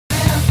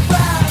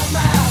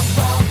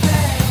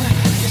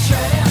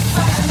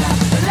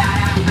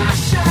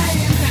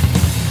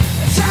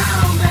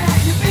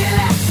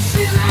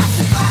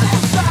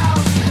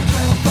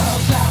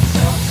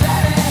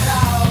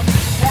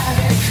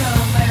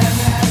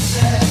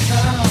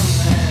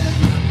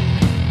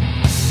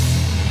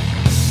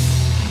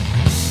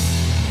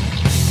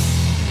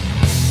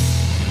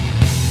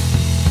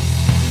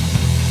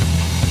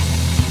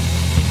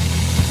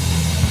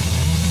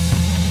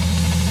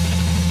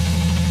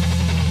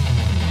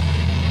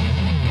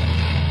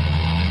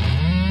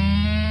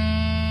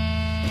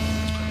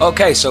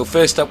Okay, so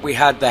first up we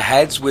had The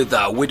Heads with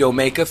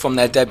Widowmaker from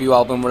their debut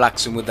album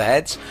Relaxing with the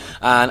Heads,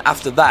 and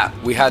after that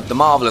we had the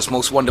marvellous,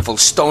 most wonderful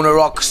stoner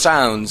rock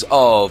sounds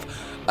of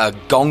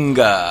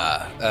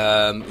GONGA.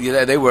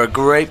 Yeah, they were a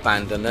great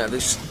band, and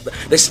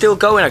they're still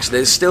going. Actually,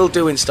 they're still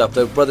doing stuff.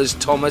 They're brothers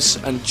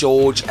Thomas and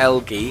George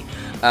Elgie,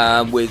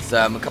 with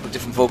a couple of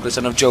different vocalists.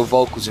 I know Joe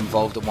Volk was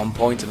involved at one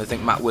point, and I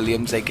think Matt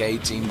Williams, aka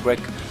Team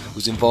Brick,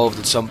 was involved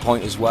at some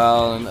point as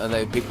well. And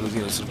they people,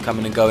 you know, sort of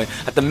coming and going.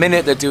 At the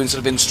minute, they're doing sort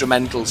of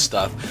instrumental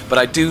stuff. But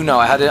I do know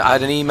I had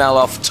an email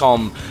off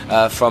Tom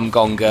from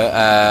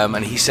GONGA,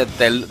 and he said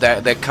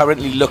they're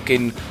currently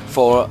looking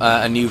for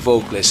a new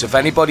vocalist. So if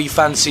anybody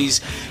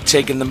fancies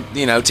taking up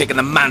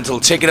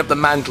the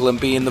mantle and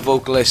being the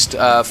vocalist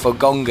for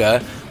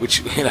GONGA,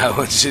 which, you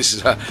know, it's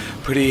just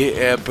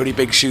pretty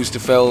big shoes to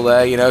fill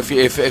there. You know,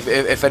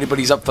 if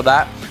anybody's up for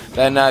that,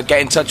 then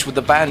get in touch with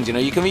the band. You know,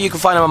 you can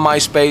find them on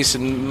MySpace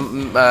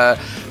and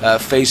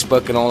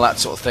Facebook and all that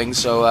sort of thing.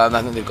 So I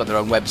think they've got their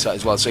own website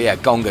as well. So yeah,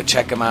 GONGA,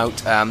 check them out.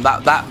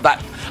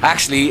 That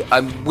actually,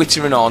 I'm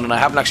wittering on, and I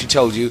haven't actually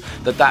told you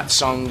that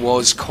song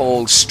was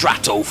called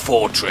Strato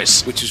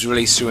Fortress, which was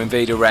released through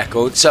Invader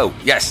Records. So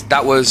yes,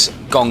 that was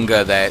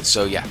GONGA there.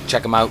 So yeah,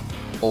 check them out.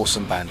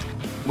 Awesome band.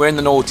 We're in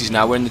the noughties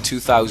now. We're in the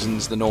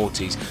 2000s, the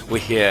noughties. We're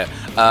here.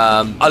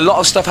 A lot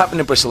of stuff happened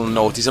in Bristol in the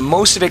noughties, and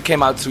most of it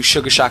came out through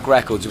Sugar Shack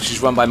Records, which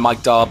is run by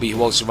Mike Darby,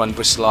 who also runs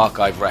Bristol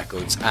Archive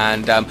Records.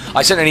 And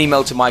I sent an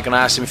email to Mike and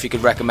I asked him if he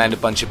could recommend a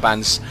bunch of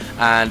bands,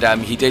 and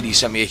he did. He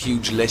sent me a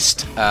huge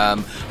list.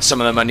 Some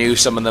of them I knew,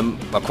 some of them,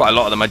 well, quite a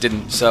lot of them I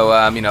didn't.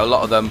 So you know, a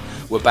lot of them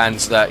were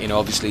bands that, you know,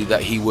 obviously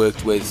that he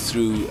worked with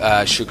through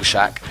Sugar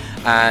Shack,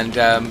 and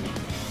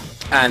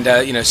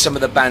you know, some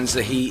of the bands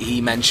that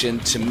he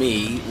mentioned to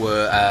me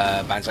were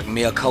bands like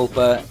Mea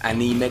Culpa,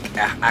 Anemic,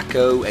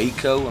 Aco,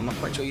 I'm not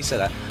quite sure you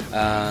said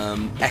that,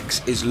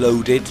 X is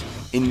Loaded,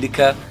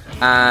 Indica,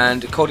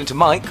 and according to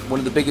Mike, one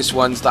of the biggest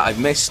ones that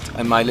I've missed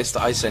in my list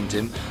that I sent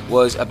him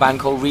was a band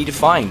called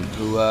Redefine,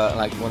 who are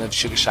like one of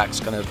Sugar Shack's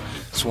kind of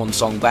swan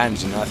song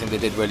bands. You know, I think they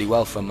did really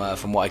well from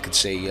what I could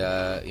see, you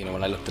know,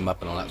 when I looked them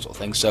up and all that sort of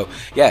thing. So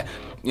yeah,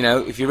 you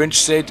know, if you're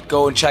interested,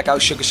 go and check out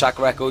Sugar Shack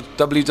Records,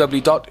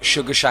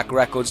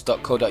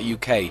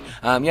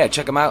 www.sugarshackrarecords.co.uk. Yeah,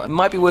 check them out. It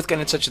might be worth getting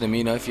in touch with them.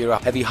 You know, if you're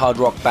a heavy hard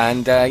rock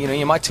band, you know,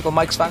 you might tickle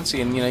Mike's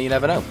fancy, and you know, you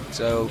never know.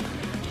 So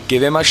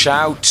give him a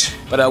shout.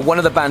 But one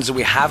of the bands that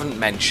we haven't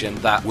mentioned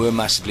that were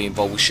massively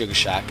involved with Sugar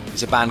Shack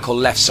is a band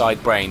called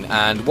LEFTSIDEBRAIN.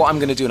 And what I'm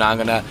going to do now,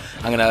 I'm going to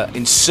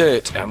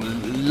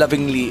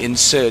lovingly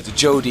insert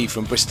Jodie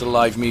from Bristol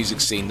Live Music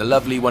Scene, the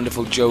lovely,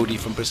 wonderful Jodie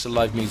from Bristol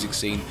Live Music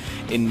Scene,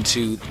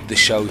 into the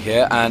show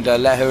here, and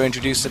let her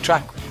introduce the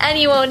track.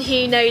 Anyone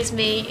who knows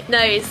me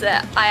knows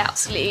that I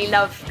absolutely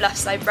love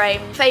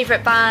LEFTSIDEBRAIN.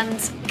 Favourite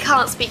band,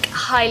 can't speak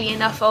highly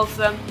enough of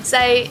them.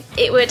 So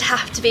it would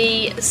have to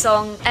be the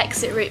song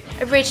Exit Route,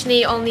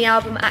 originally on the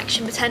album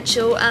Action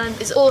Potential, and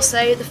is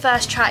also the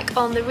first track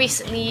on the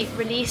recently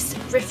released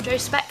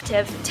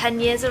Retrospective,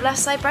 10 Years of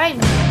LEFTSIDEBRAIN.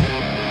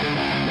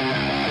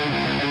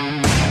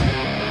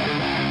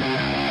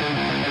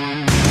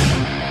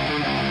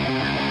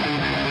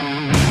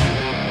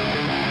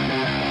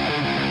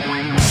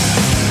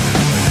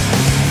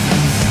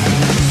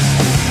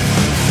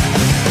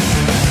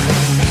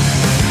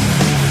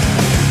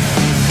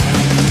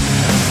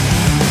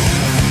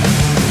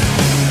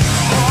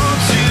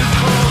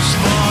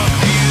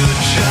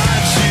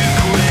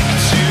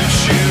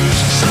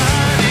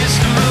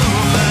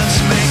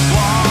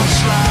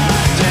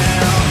 Slide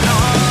down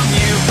on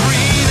you.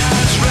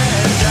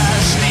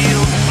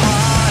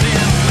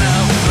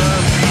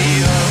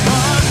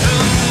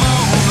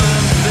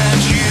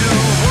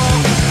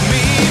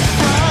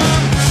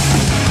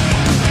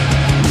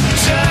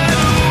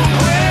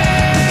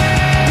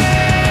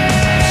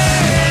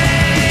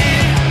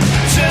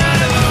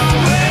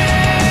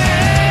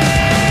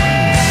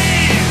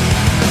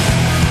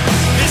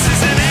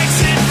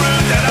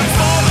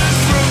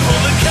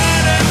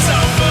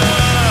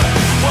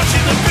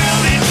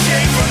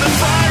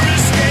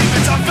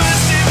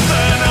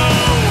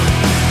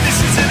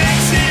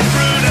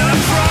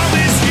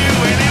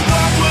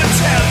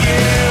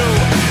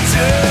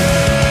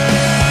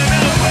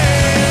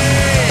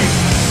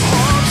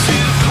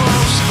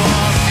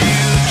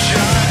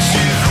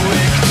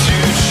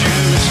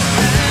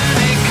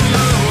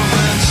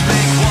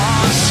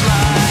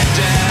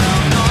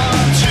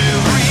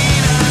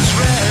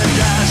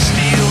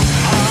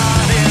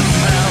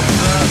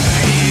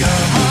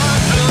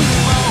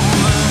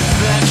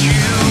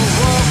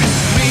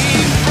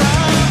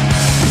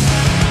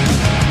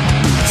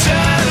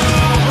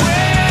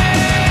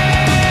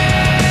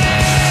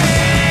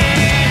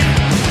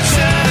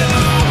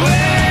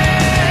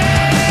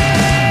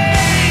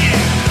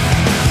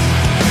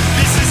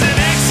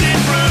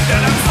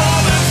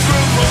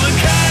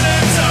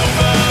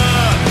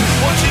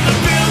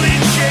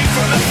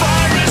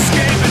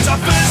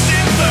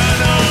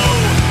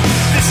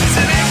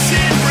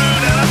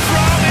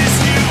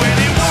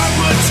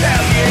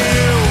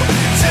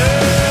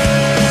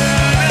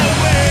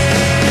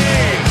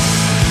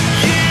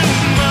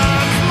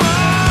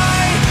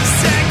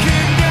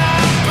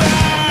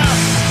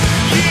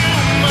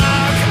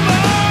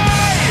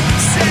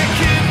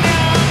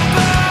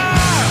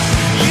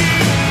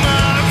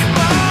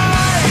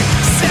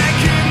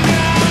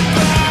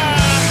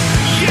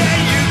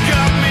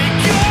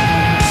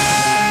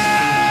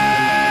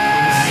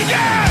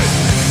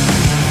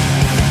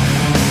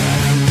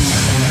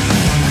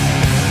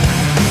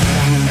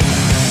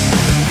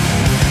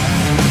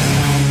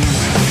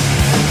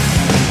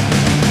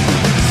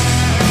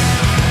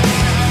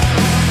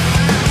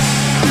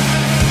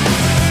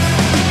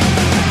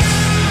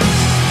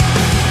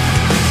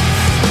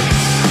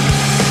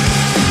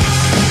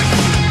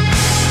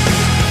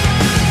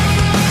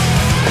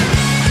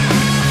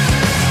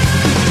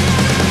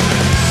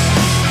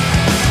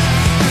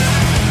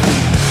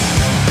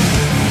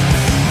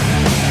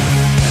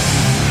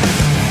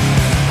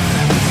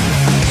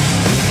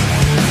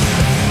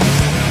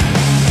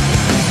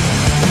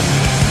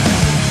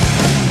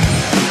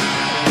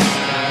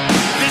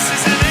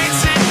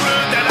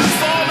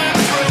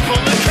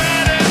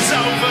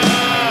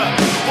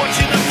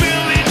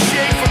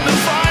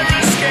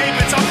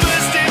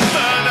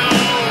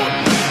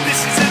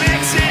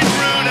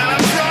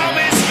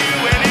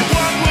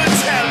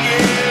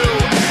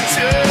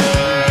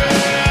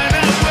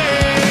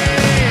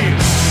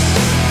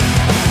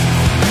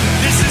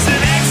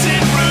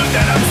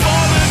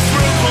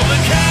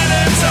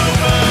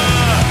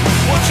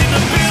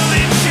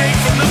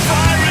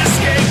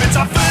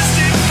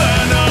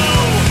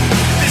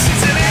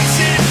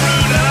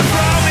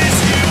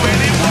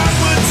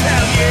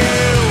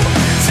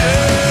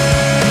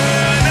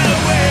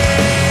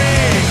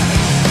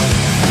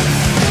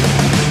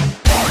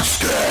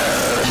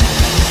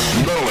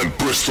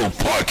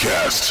 Bristol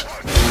podcast.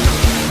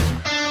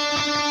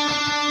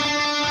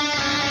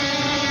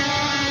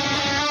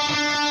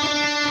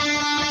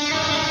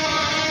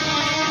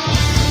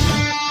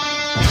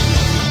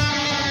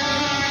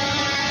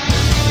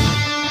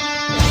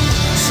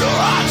 So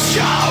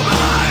show me.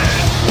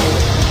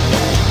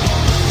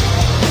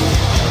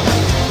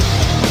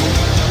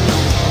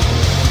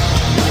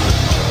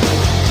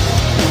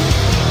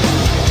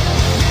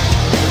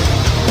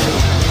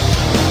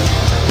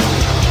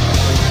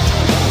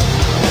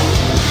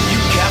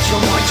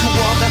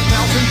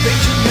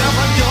 Things you've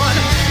never done.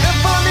 And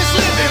find this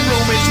living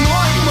room is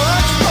not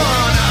much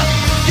fun.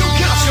 You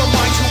cast your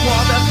mind to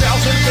all the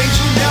thousand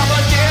things you never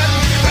did.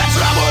 That's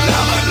never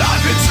living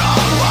life in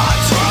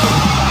someone's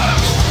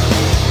terms.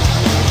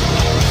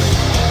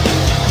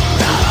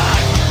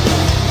 Die.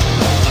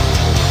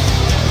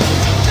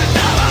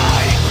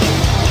 Die.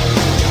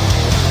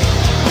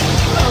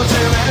 Oh,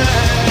 Timmy.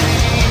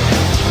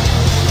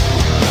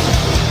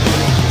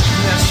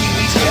 Now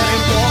TV's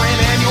getting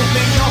boring and you'll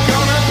think you're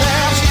gonna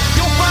pass.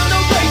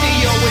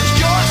 It's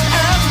just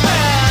as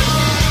bad.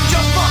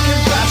 Just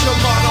fucking bash your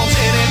models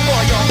in it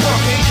for your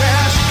fucking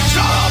cash.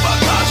 Shut up a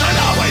person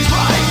always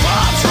right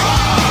for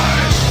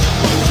trust.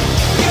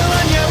 You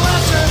learn your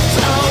lessons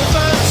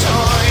over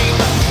time.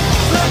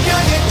 Look how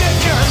your dick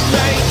can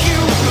make you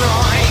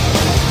blind.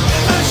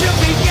 I should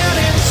be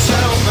getting so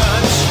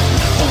much.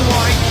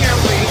 Why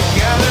can't we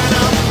get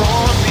enough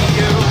from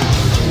you?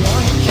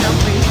 Why can't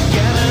we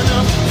get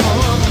enough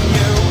from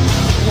you?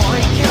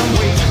 Why can't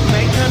we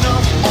make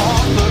enough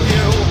off of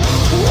you?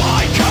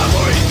 Why can't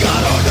we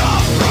get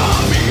enough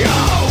from you?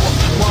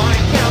 Why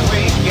can't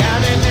we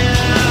get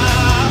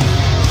enough?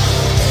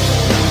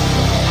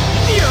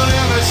 You'll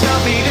never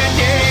stop me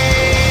today.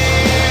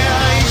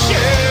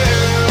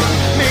 Shoot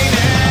me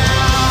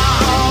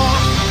now.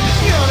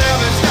 You'll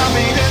never stop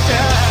me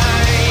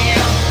today.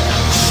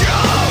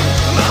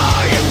 Shoot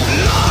my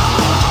love.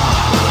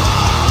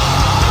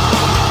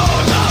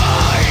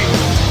 Die.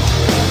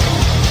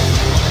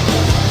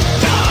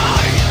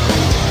 Die.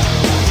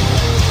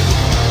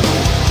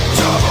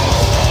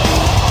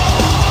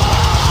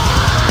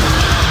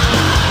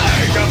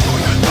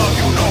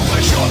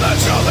 Sure,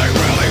 that's how they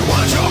really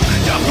want you.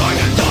 They're blind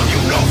and dumb, you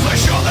know for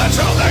sure that's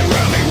how they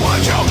really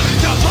want you.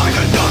 They're blind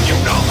and dumb, you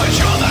know for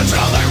sure that's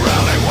how they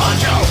really want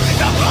you.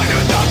 They're blind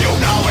and dumb, you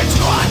know it's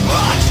not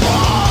much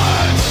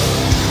fun.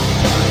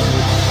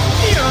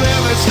 You'll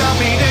never stop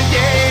me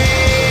today.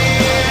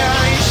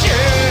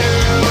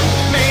 Shoot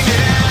me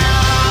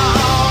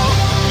now.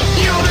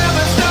 You'll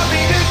never stop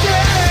me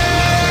today.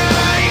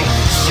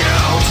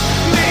 Shoot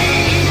me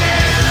now.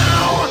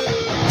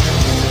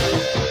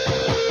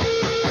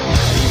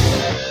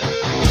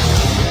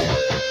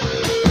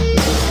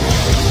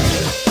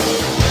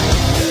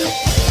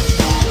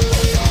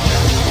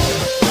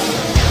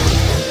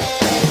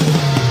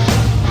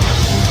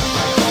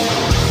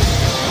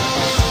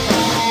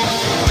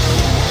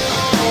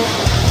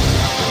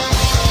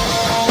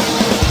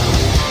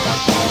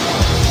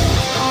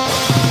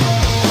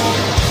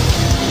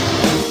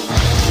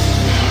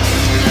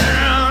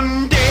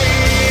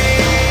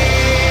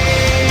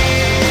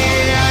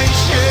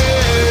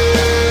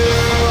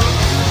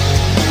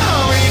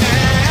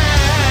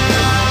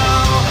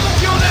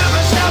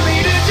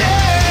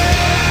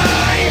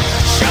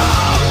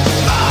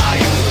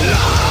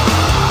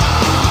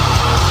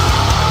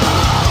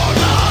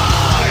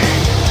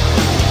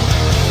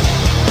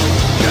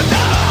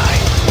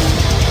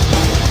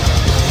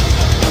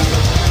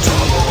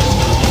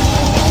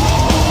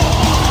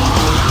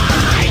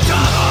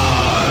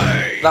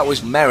 That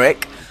was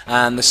Merrick,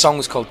 and the song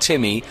was called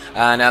Timmy.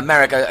 And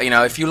Merrick, you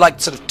know, if you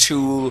like sort of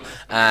Tool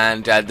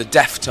and the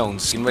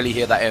Deftones, you can really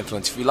hear that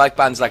influence. If you like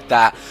bands like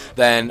that,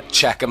 then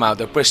check them out.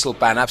 They're a Bristol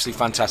band, absolutely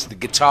fantastic.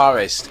 The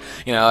guitarist,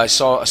 you know, I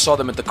saw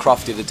them at the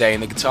Croft the other day,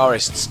 and the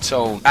guitarist's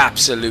tone,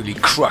 absolutely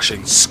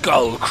crushing,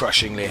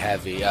 skull-crushingly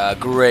heavy.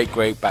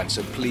 Great band,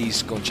 so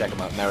please go and check them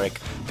out. Merrick,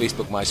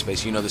 Facebook,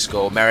 MySpace, you know the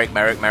score. Merrick,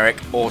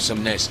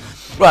 awesomeness.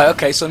 Right,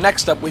 okay, so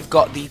next up we've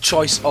got the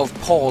choice of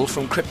Paul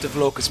from Cryptic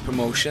Locus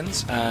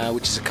Promotions,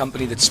 which is a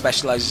company that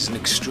specialises in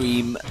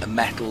extreme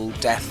metal,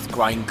 death,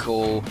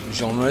 grindcore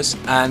genres.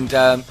 And,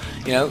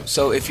 you know,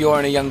 so if you're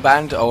in a young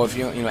band, or if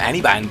you're, you know,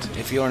 any band,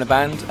 if you're in a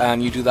band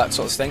and you do that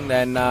sort of thing,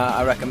 then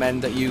I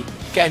recommend that you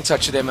get in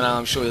touch with him, and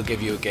I'm sure he'll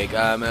give you a gig.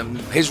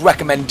 His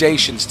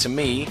recommendations to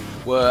me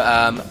were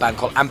a band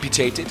called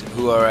Amputated,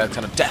 who are a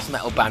kind of death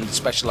metal band that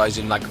specialise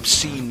in like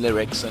obscene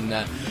lyrics, and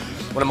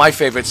one of my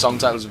favourite song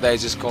titles of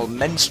theirs is called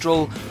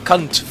Menstrual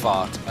Cunt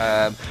Fart.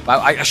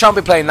 I shan't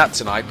be playing that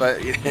tonight,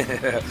 but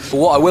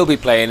what I will be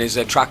playing is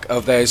a track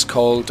of theirs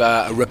called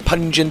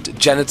Repugnant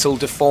Genital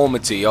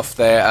Deformity off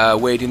their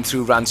Wading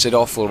Through Rancid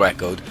Awful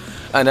record.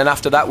 And then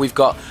after that we've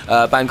got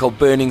a band called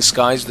Burning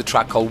Skies with a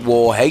track called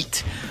War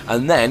Hate,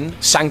 and then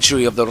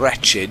Sanctuary of the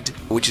Wretched,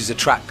 which is a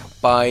track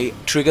by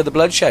Trigger the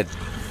Bloodshed.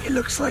 It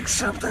looks like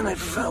something that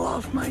fell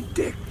off my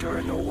dick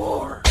during the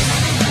war.